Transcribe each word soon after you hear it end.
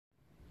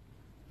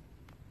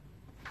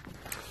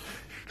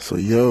So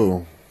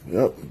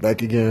yep,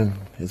 back again.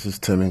 This is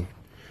Timmy.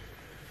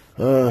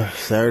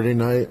 Saturday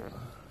night.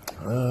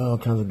 All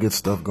kinds of good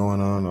stuff going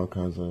on. All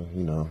kinds of,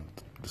 the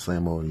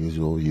same old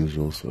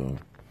usual. So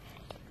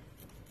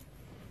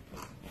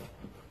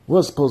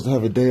was supposed to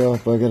have a day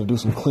off, but I got to do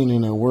some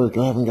cleaning at work.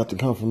 I haven't got the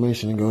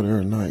confirmation to go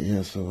there at night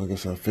yet, so I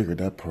guess I figured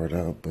that part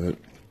out. But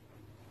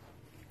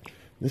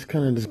just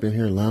kind of just been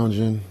here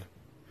lounging,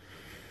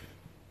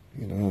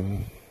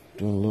 doing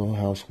a little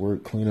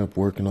housework, cleanup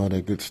work, and all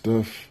that good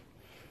stuff.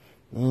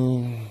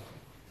 Of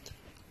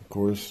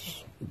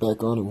course,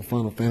 back on it with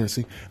Final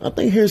Fantasy. I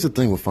think here's the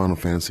thing with Final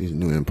Fantasy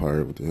New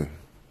Empire with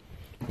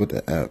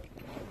the app.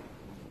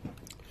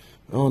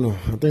 I don't know.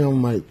 I think I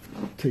might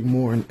take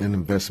more an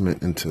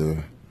investment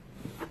into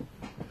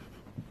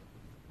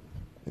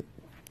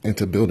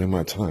building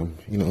my time.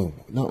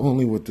 Not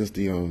only with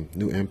the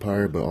New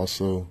Empire, but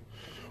also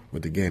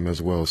with the game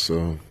as well.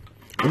 So,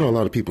 a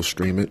lot of people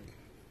stream it.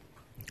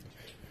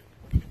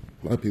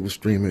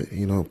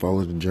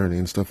 Follow the journey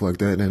and stuff like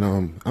that. And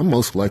I'm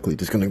most likely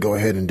just gonna go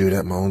ahead and do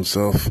that my own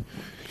self.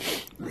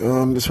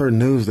 Just heard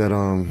news that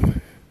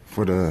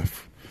for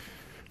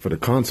the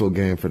console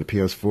game, for the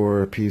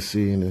PS4,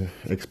 PC, and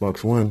the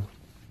Xbox One,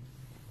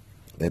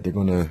 that they're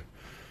gonna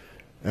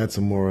add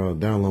some more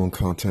download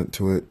content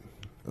to it.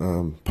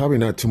 Probably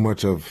not too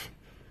much of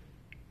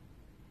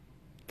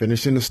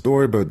finishing the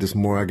story, but just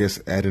more, I guess,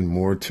 adding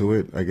more to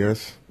it, I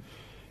guess.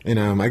 And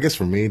I guess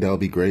for me, that'll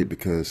be great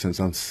because since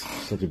I'm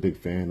such a big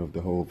fan of the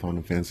whole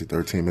Final Fantasy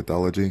 13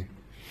 mythology,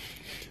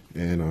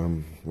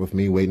 and with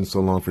me waiting so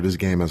long for this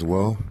game as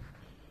well,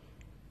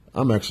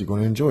 I'm actually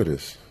going to enjoy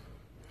this.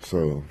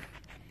 So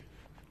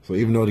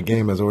even though the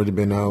game has already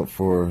been out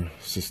for a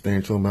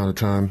substantial amount of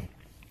time,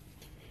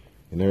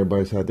 and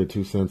everybody's had their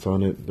 2 cents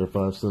on it, their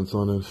 5 cents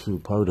on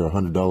it, probably their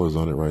 $100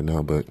 on it right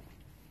now, but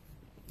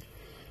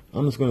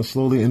I'm just going to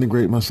slowly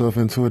integrate myself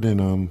into it,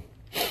 and I'm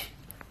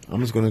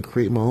just going to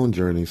create my own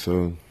journey.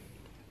 So,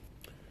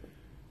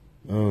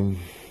 I don't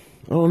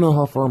know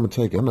how far I'm going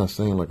to take it. I'm not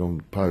saying like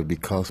I'm probably be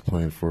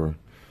cosplaying for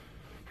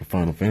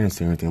Final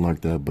Fantasy or anything like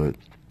that, but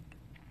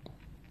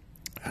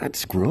I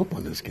just grew up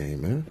on this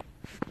game, man.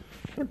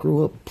 I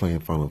grew up playing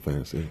Final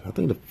Fantasy. I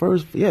think the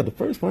first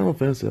Final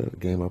Fantasy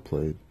game I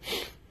played,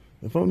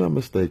 if I'm not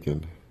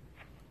mistaken,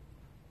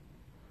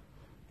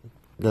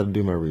 got to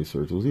do my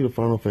research. It was either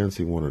Final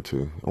Fantasy 1 or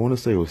 2. I want to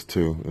say it was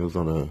 2. It was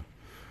on the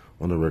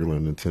regular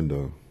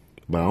Nintendo.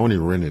 But I only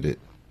rented it.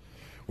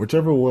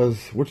 Whichever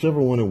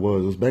one it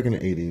was back in the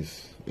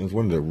 80s. It was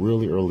one of the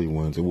really early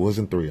ones. It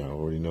wasn't 3, I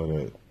already know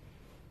that.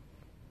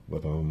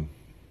 But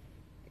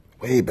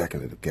way back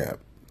into the gap.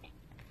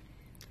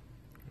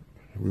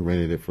 We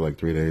rented it for like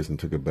 3 days and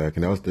took it back.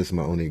 And this is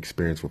my only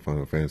experience with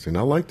Final Fantasy. And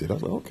I liked it. I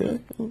was like, okay.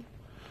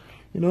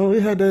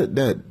 It had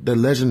that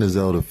Legend of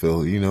Zelda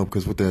feel,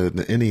 because with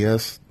the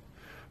NES,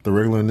 the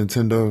regular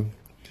Nintendo,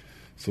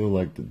 so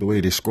like the way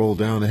they scroll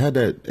down, it had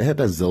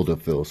that Zelda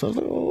feel. So I was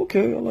like, oh,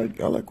 okay, I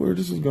like where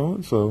this is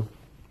going. So,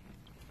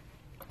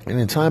 and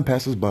then time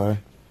passes by,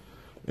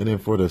 and then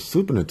for the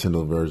Super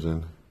Nintendo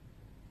version,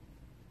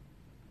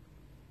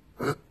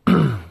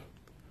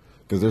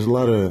 because there's a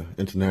lot of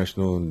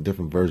international and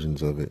different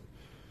versions of it.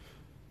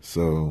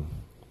 So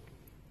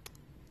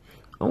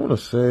I want to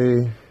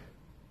say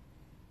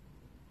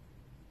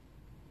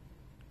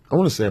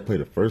I played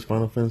the first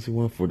Final Fantasy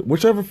one. For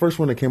whichever first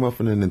one that came out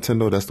for the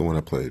Nintendo, that's the one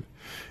I played.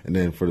 And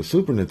then for the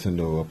Super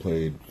Nintendo, I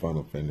played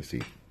Final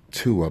Fantasy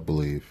 2, I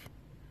believe.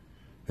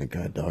 And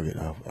God dog it,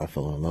 I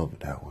fell in love with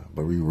that one.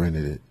 But we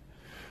rented it.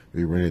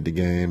 We rented the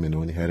game, and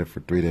when we had it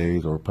for 3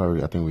 days, or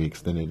probably I think we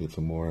extended it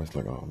some more. It's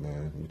like, oh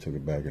man, we took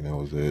it back, and that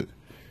was it.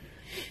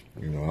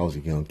 I was a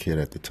young kid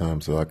at the time,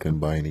 so I couldn't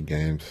buy any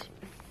games.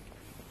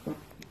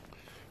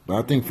 But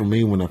I think for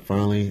me, when I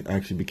finally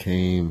actually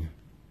became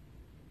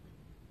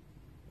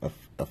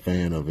a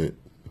fan of it,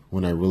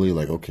 when I really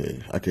like,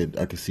 okay, I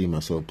could see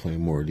myself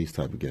playing more of these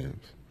type of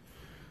games.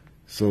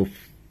 So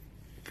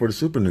for the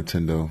Super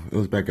Nintendo, it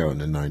was back out in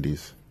the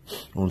 90s.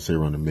 I want to say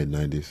around the mid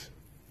 90s.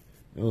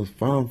 It was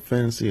Final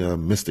Fantasy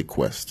Mystic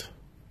Quest.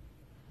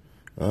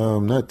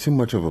 Not too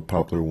much of a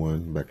popular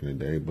one back in the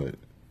day, but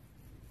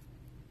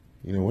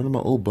one of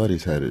my old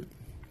buddies had it.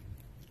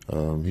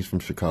 He's from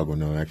Chicago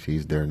now. Actually,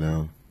 he's there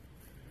now.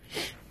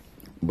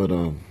 But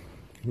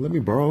let me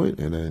borrow it,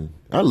 and then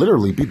I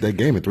literally beat that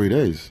game in 3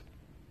 days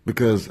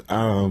because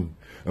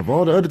of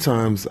all the other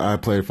times I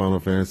played Final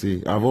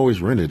Fantasy, I've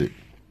always rented it.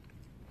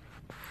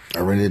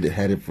 I rented it,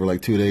 had it for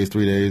like 2 days,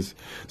 3 days,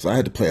 so I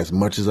had to play as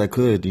much as I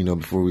could,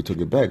 before we took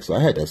it back. So I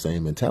had that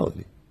same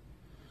mentality,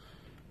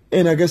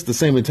 and I guess the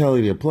same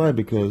mentality applied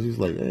because he's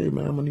like, "Hey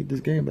man, I'm gonna need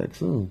this game back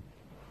soon."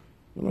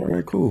 I'm like, all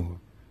right, cool.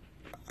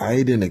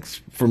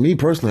 For me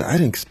personally, I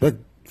didn't expect.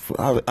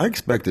 I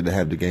expected to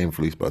have the game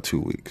for at least about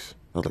 2 weeks.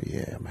 I was like,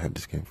 yeah, I'm going to have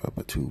this game for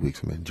about 2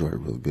 weeks. I'm going to enjoy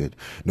it real good.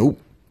 Nope.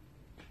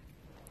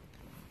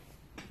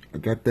 I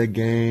got that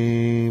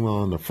game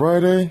on the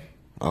Friday.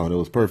 Oh, that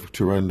was perfect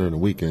too, right during the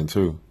weekend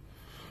too.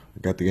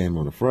 I got the game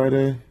on a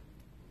Friday.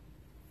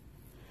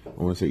 I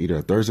want to say either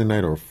a Thursday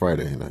night or a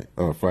Friday night,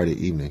 or a Friday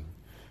evening,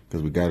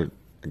 because I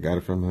got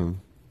it from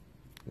him.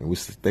 and we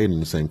stayed in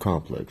the same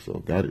complex.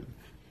 So got it.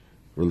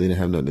 Really didn't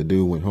have nothing to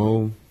do. Went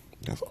home.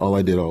 That's all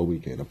I did all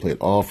weekend. I played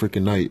all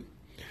freaking night.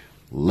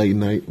 Late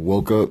night,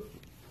 woke up,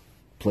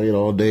 played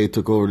all day,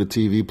 took over the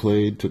TV,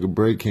 played, took a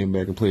break, came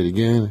back and played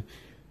again.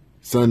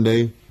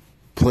 Sunday,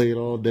 played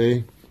all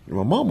day. And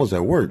my mom was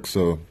at work,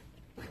 so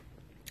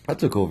I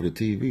took over the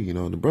TV. You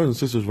know, the brothers and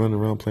sisters running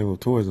around playing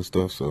with toys and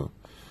stuff, so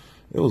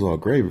it was all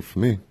gravy for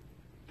me.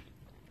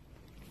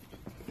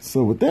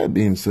 So with that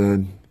being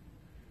said,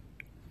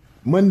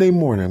 Monday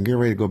morning, I'm getting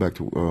ready to go back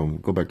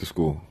to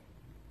school.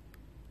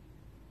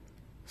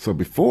 So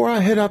before I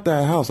head out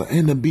that house, I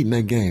end up beating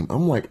that game.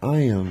 I'm like, I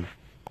am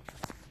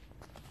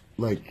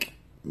like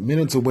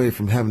minutes away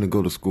from having to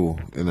go to school,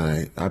 and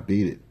I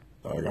beat it.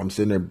 Like, I'm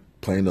sitting there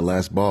playing the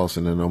last boss,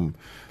 and then I'm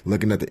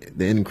looking at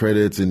the end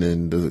credits, and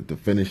then the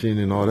finishing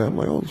and all that. I'm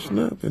like, oh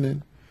snap! And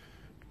then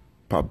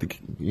popped the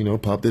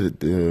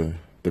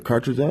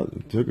cartridge out,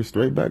 and took it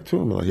straight back to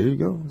him. I'm like, here you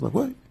go. I was like,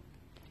 what?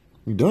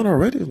 You done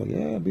already? I was like,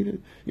 yeah, I beat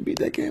it. You beat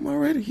that game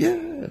already?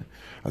 Yeah.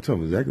 I told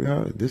him exactly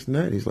how this and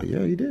that. He's like,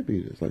 yeah, you did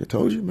beat it. It's like, I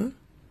told you, man.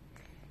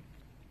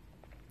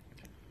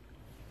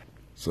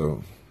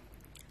 So,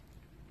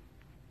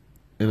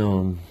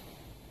 and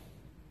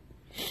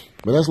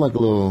but that's like a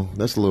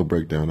little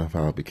breakdown of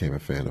how I became a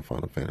fan of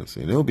Final Fantasy.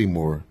 And there'll be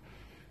more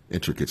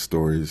intricate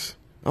stories.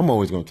 I'm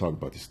always going to talk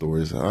about the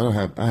stories. I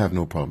have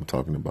no problem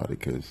talking about it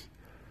because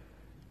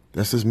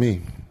that's just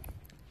me.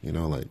 You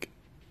know, like,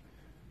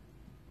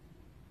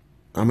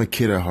 I'm a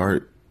kid at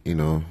heart, you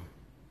know,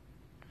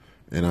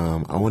 and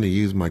I want to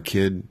use my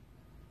kid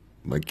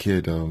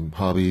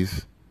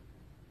hobbies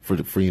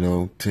for you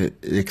know,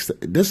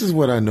 this is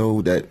what I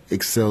know that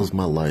excels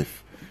my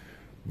life: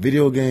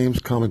 video games,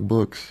 comic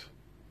books,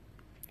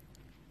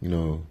 you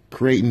know,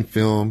 creating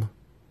film,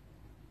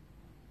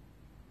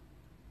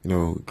 you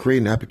know,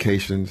 creating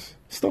applications,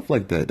 stuff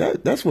like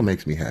that. That's what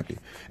makes me happy.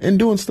 And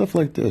doing stuff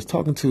like this,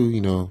 talking to,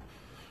 you know,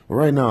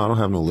 right now I don't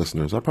have no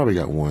listeners. I probably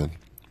got one.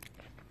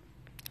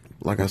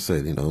 Like I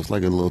said, you know, it's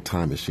like a little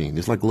time machine.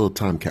 It's like a little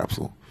time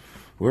capsule.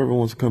 Whoever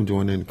wants to come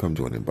join in, come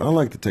join in. But I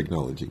like the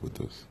technology with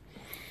this.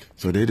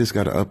 So they just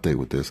got to update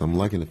with this. I'm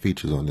liking the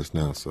features on this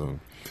now. So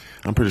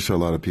I'm pretty sure a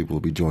lot of people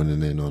will be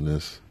joining in on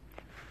this.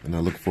 And I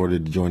look forward to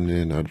joining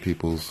in other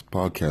people's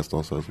podcasts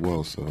also as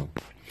well. So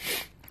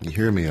you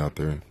hear me out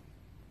there.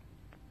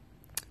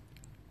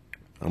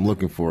 I'm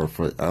looking for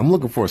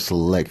a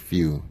select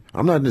few.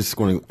 I'm not just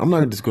going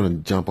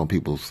to jump on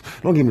people's.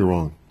 Don't get me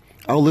wrong.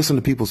 I'll listen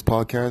to people's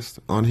podcasts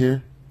on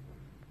here,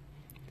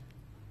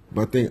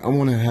 but I think I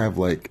want to have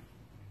like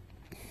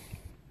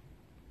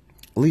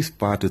at least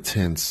 5 to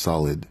 10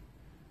 solid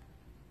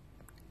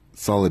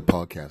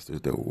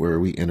podcasters where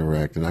we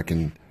interact,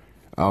 and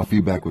I'll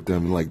feedback with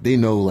them. Like, they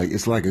know, like,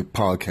 it's like a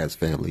podcast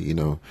family, you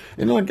know.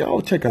 And like,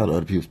 I'll check out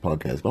other people's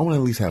podcasts, but I want to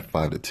at least have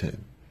 5 to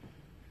 10,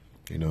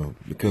 you know,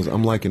 because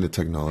I'm liking the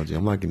technology.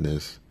 I'm liking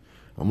this.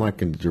 I'm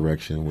liking the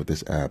direction with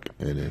this app,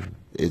 and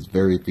it's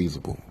very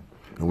feasible.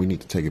 And we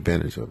need to take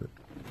advantage of it.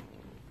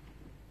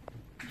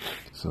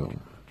 So,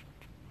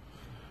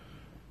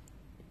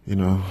 you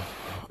know,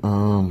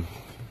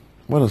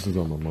 what else is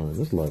on my mind?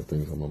 There's a lot of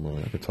things on my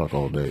mind. I could talk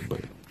all day,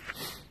 but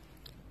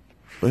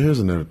here's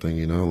another thing,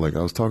 you know, like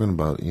I was talking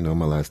about, you know,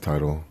 my last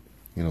title,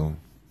 you know,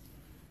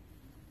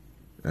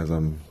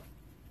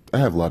 I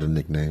have a lot of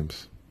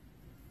nicknames,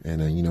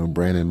 and you know,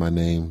 branding my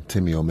name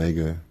Timmy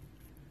Omega,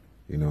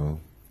 you know,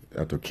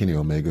 after Kenny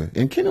Omega.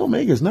 And Kenny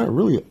Omega is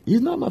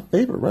he's not my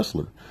favorite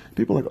wrestler.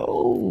 People are like,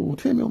 oh,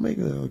 Timmy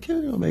Omega,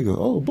 Kenny Omega,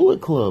 oh,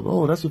 Bullet Club,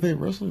 oh, that's your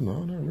favorite wrestler?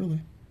 No, not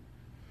really.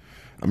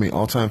 I mean,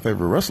 all-time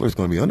favorite wrestler is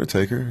going to be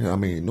Undertaker. I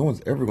mean, no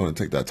one's ever going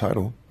to take that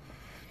title.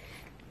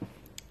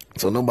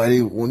 So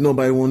nobody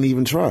won't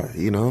even try,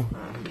 you know?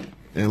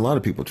 And a lot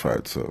of people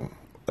tried, so,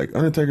 like,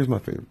 Undertaker's my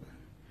favorite.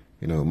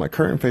 You know, my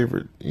current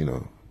favorite, you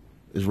know,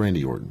 is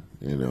Randy Orton.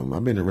 You know,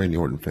 I've been a Randy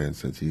Orton fan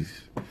since he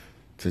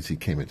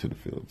came into the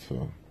field,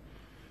 so.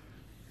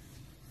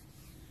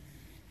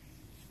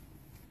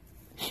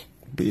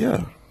 But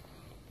yeah,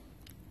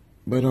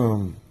 like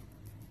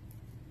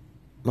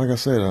I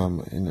said,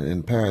 in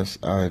the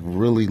past, I've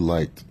really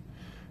liked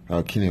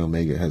how Kenny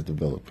Omega has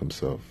developed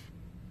himself,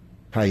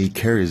 how he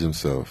carries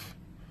himself.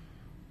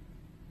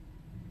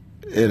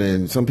 And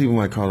then some people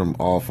might call him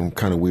off and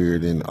kind of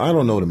weird, and I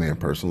don't know the man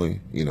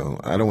personally. You know,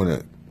 I don't want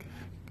to.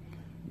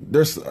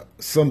 There's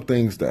some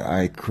things that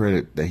I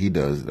credit that he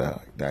does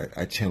that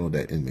I channel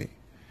that in me.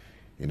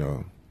 You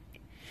know,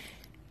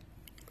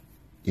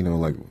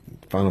 like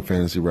Final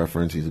Fantasy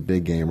reference. He's a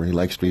big gamer. He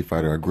likes Street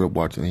Fighter. I grew up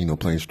watching, you know,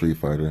 playing Street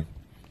Fighter.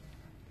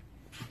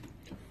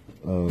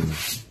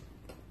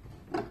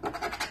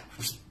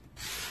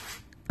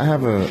 I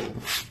have a,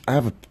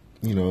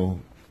 you know,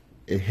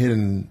 a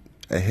hidden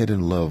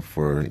love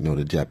for, you know,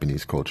 the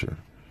Japanese culture.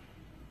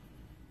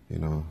 You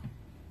know,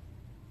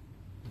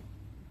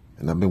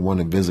 and I've been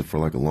wanting to visit for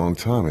like a long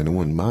time, and I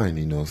wouldn't mind,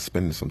 you know,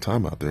 spending some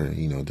time out there,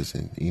 you know, just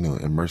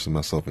immersing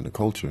myself in the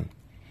culture.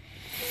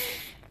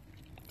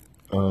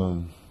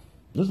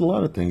 There's a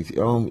lot of things.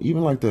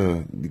 Even like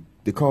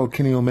they call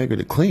Kenny Omega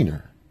the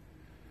cleaner.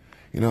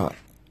 You know,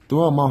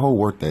 throughout my whole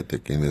work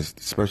ethic, and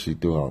especially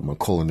throughout my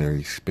culinary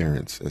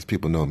experience. As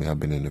people know me, I've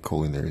been in the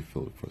culinary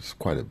field for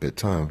quite a bit of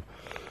time.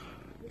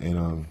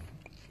 And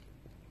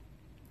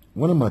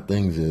one of my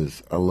things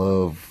is I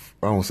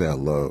won't say I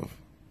love,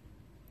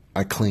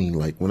 I clean.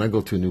 Like when I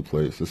go to a new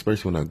place,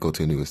 especially when I go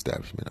to a new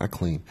establishment, I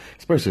clean,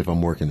 especially if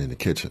I'm working in the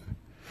kitchen.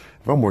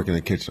 If I'm working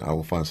in the kitchen, I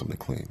will find something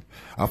to clean.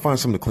 I'll find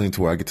something to clean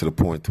to where I get to the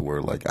point to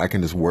where like I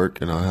can just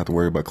work and I don't have to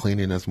worry about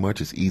cleaning as much.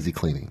 It's easy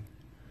cleaning.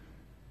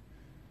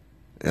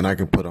 And I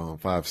can put on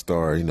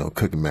 5-star,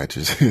 cooking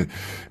matches and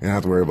I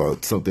have to worry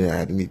about something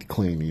I need to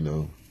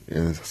clean,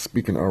 And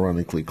speaking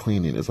ironically,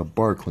 cleaning, it's a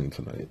bar clean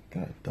tonight.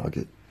 God dog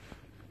it.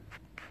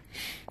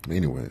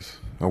 Anyways,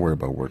 I'll worry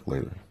about work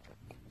later.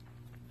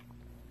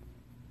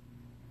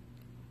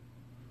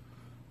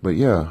 But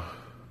yeah,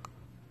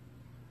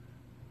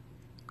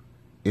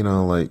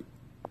 like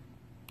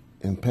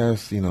in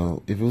past, if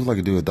it was like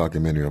to do a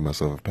documentary on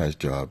myself of past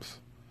jobs,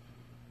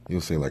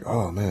 you'll say like,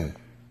 oh man,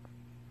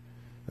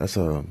 that's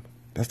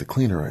the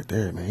cleaner right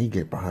there, man. He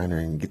get behind her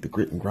and get the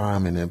grit and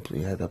grime and then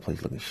he had that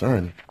place looking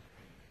shiny.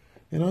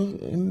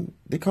 And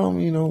they call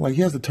me, like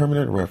he has the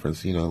Terminator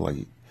reference,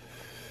 like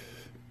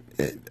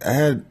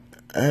I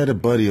had a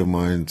buddy of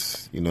mine,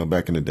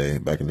 back in the day,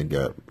 back in the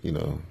Gap,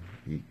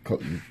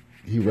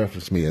 he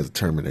referenced me as a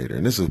Terminator,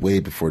 and this is way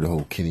before the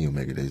whole Kenny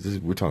Omega days.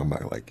 We're talking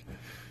about like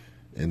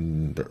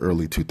in the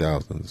early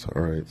 2000s.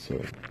 All right,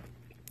 so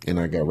and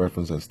I got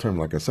referenced as term.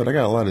 Like I said, I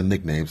got a lot of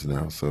nicknames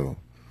now, so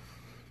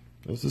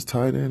it's just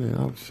tied in, and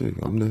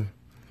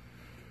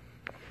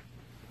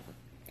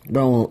but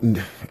I won't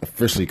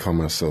officially call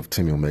myself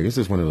Timmy Omega. It's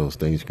just one of those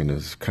things you can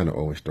just kind of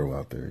always throw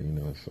out there,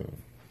 So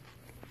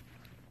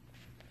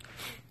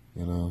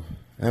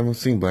I haven't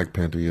seen Black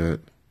Panther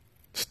yet,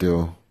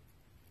 still.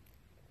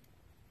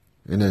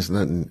 And there's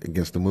nothing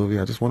against the movie.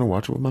 I just want to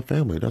watch it with my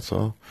family. That's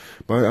all.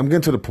 But I'm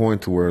getting to the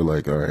point to where,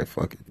 like, all right,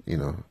 fuck it.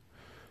 I'm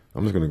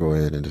just gonna go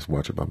ahead and just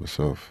watch it by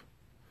myself.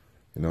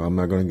 I'm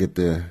not gonna get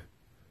the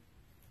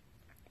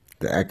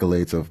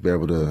accolades of being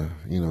able to,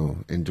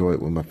 enjoy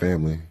it with my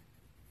family.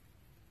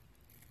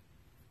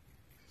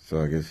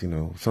 So I guess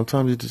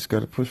sometimes you just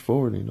gotta push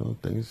forward.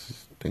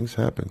 Things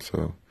happen.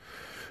 So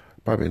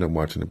probably end up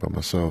watching it by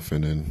myself,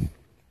 and then.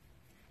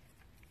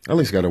 At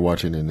least got to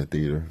watch it in the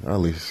theater. At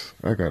least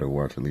I got to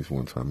watch at least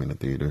one time in the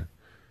theater.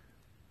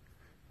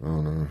 I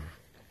don't know.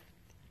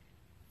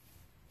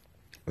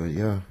 But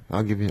yeah,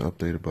 I'll give you an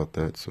update about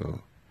that.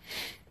 So,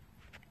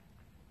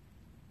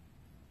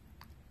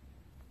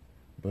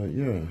 but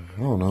yeah, I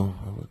don't know.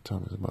 What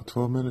time is it? About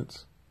 12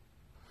 minutes.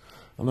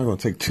 I'm not going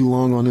to take too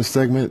long on this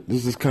segment.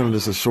 This is kind of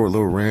just a short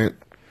little rant.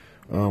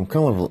 Kind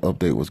of an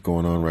update what's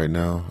going on right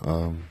now.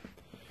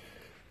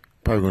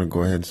 Probably going to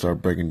go ahead and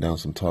start breaking down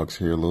some talks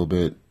here a little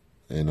bit.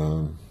 And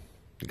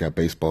we got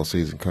baseball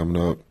season coming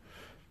up.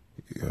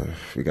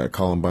 We got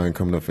Columbine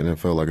coming up for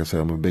NFL. Like I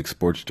said, I'm a big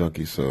sports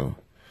junkie, so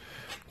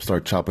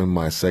start chopping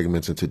my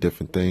segments into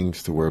different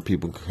things to where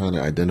people can kind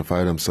of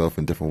identify themselves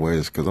in different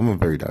ways because I'm a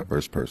very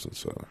diverse person.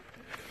 So,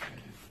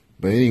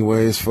 but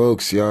anyways,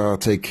 folks, y'all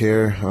take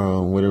care.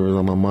 Whatever's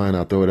on my mind,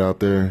 I'll throw it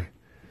out there,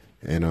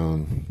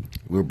 and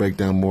we'll break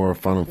down more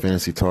Final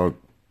Fantasy talk,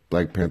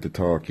 Black Panther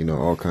talk,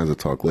 all kinds of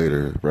talk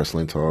later,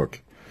 wrestling talk,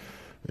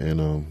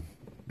 and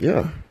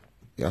yeah.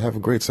 Y'all have a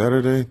great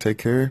Saturday. Take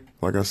care.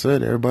 Like I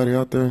said, everybody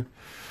out there,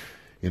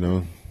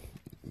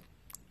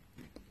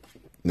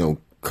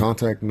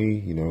 contact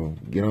me.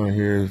 Get on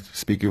here,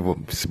 speak your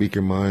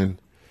mind.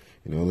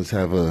 Let's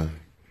have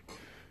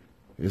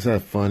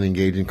fun,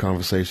 engaging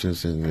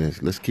conversations,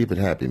 and let's keep it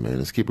happy, man.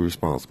 Let's keep it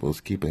responsible.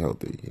 Let's keep it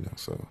healthy.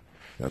 So,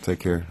 y'all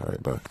take care. All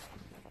right, bye.